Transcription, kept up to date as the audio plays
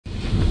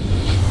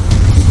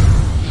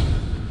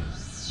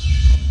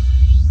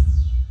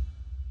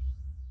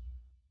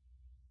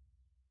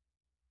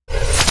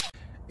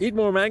eat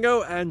more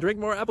mango and drink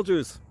more apple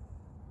juice.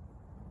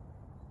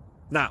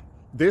 Now,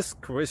 this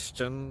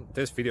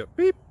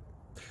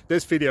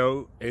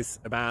video is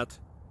about...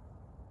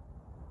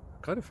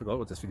 I kind of forgot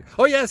what this video...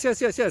 Oh, yes.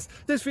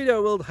 This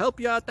video will help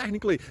you out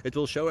technically. It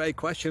will show a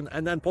question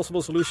and then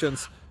possible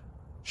solutions.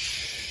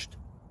 Shh.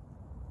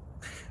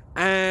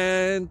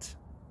 And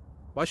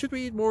why should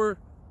we eat more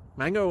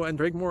mango and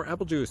drink more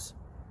apple juice?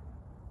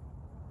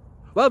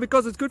 Well,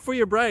 because it's good for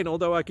your brain,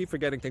 although I keep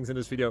forgetting things in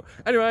this video.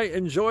 Anyway,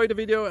 enjoy the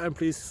video and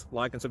please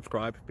like and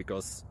subscribe,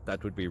 because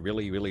that would be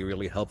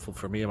really helpful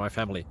for me and my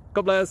family.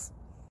 God bless!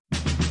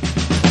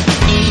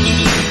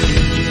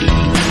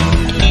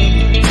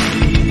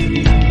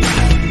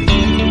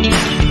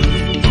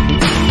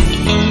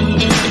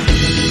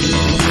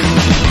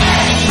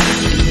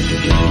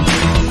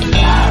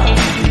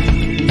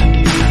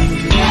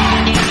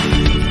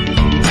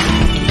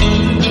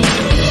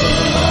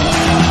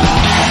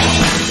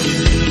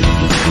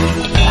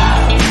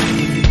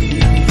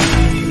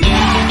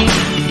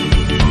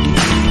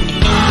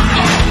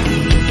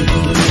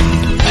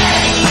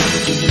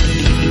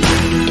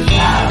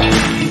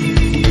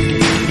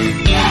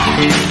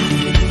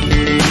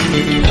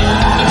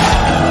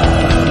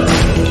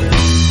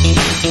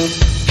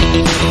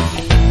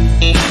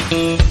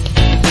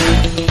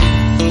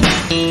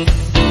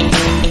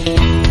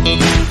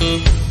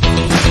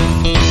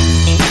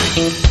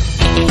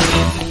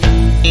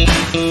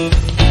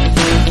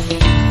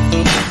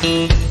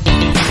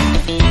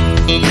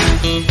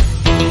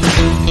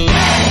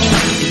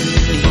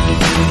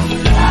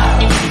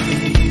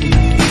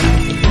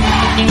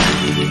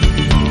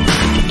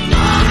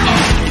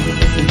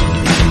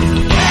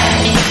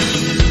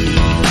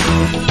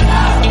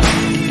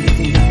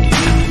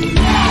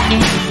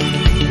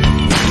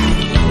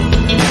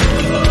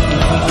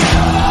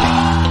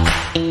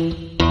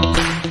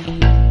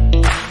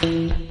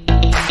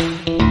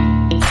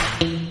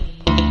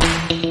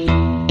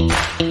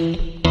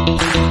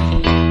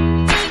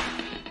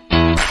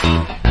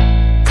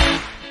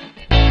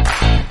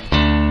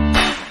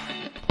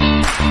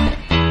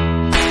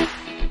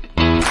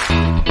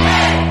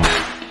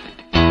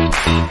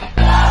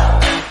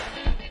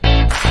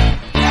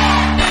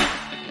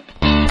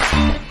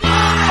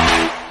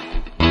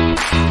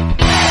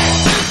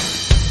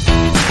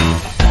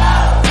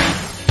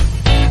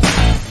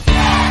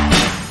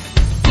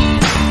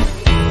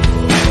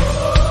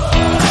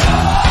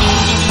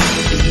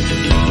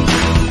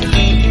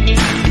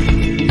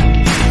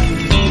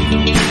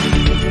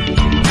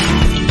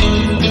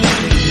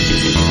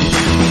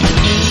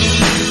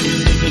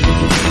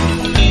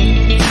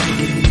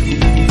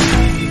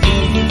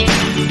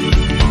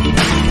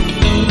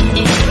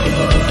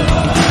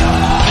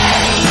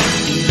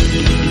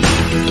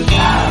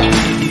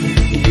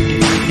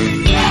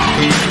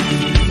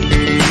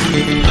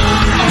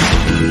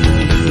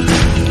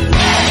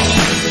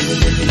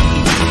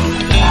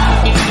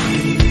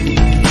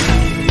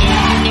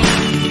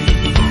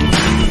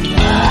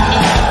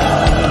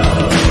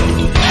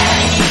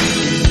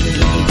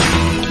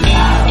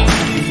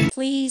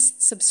 Please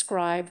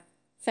subscribe.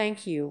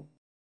 Thank you.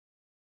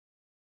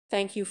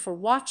 Thank you for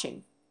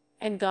watching,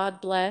 and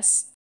God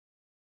bless.